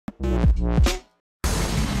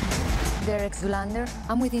Derek Zoolander.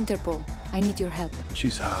 I'm with Interpol. I need your help.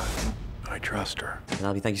 She's hot. I trust her.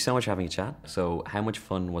 Penelope, thank you so much for having a chat. So how much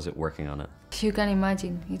fun was it working on it? You can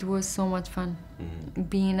imagine, it was so much fun.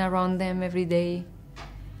 Being around them every day.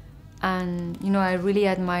 And, you know, I really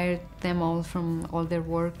admired them all from all their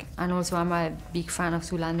work. And also I'm a big fan of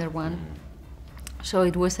Zoolander 1. So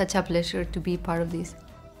it was such a pleasure to be part of this.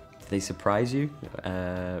 Did they surprise you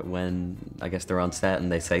when, I guess, they're on set and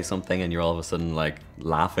they say something and you're all of a sudden like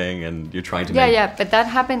laughing and you're trying to Yeah, but that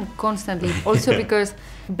happened constantly. Also because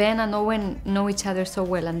Ben and Owen know each other so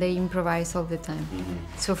well and they improvise all the time.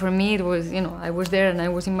 So for me it was, you know, I was there and I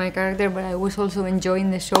was in my character, but I was also enjoying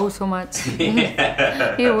the show so much.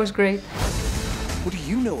 It was great. What do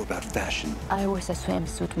you know about fashion? I was a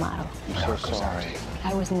swimsuit model. I'm so sorry.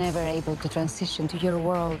 I was never able to transition to your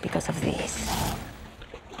world because of this.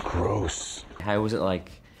 Gross. How was it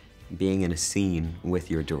like being in a scene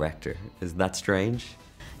with your director? Is that strange?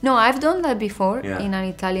 No, I've done that before in an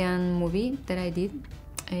Italian movie that I did,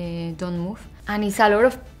 Don't Move. And it's a lot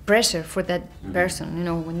of pressure for that person, you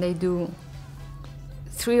know, when they do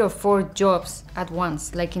 3 or 4 jobs at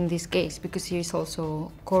once, like in this case, because he's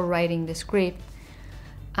also co-writing the script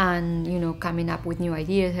and, you know, coming up with new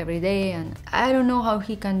ideas every day. And I don't know how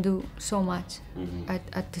he can do so much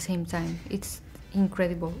at the same time. It's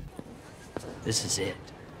incredible. This is it.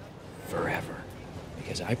 Forever.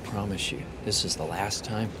 Because I promise you, this is the last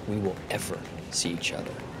time we will ever see each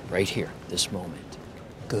other. Right here, this moment.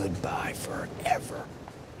 Goodbye forever.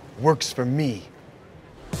 Works for me.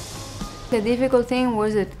 The difficult thing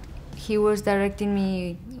was that he was directing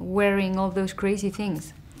me wearing all those crazy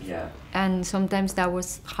things. Yeah. And sometimes that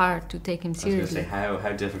was hard to take him seriously. I was going to say,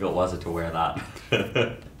 how difficult was it to wear that?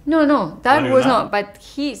 No, that was not. But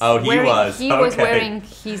he was wearing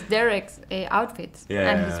his Derek's outfits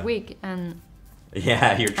and his wig, and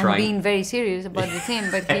you're trying. And being very serious about the thing,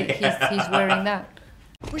 but he's wearing that.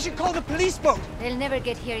 We should call the police boat. They'll never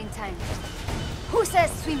get here in time. Who says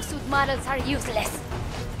swimsuit models are useless?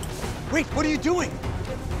 Wait, what are you doing?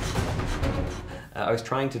 I was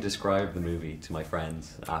trying to describe the movie to my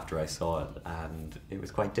friends after I saw it, and it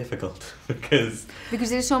was quite difficult because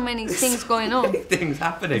there's so many things going on. Things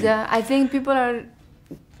happening. Yeah, I think people are.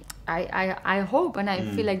 I hope and I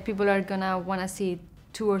feel like people are gonna wanna see it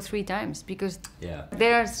 2 or 3 times because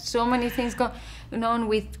there are so many things going on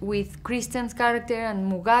with Christian's character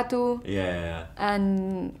and Mugatu.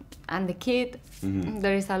 And the kid.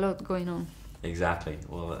 There is a lot going on. Exactly.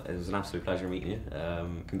 Well, it was an absolute pleasure meeting you.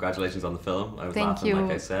 Congratulations on the film. I was Thank laughing, you.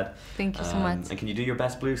 like I said. Thank you so much. And can you do your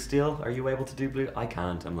best blue still? Are you able to do blue? I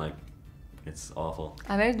can't. I'm like, it's awful.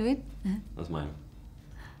 A ver, do it. That's mine.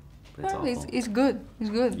 But it's awful. It's good.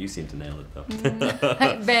 It's good. You seem to nail it though.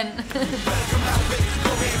 Ben.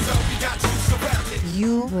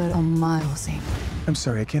 You were amazing. I'm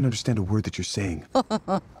sorry, I can't understand a word that you're saying.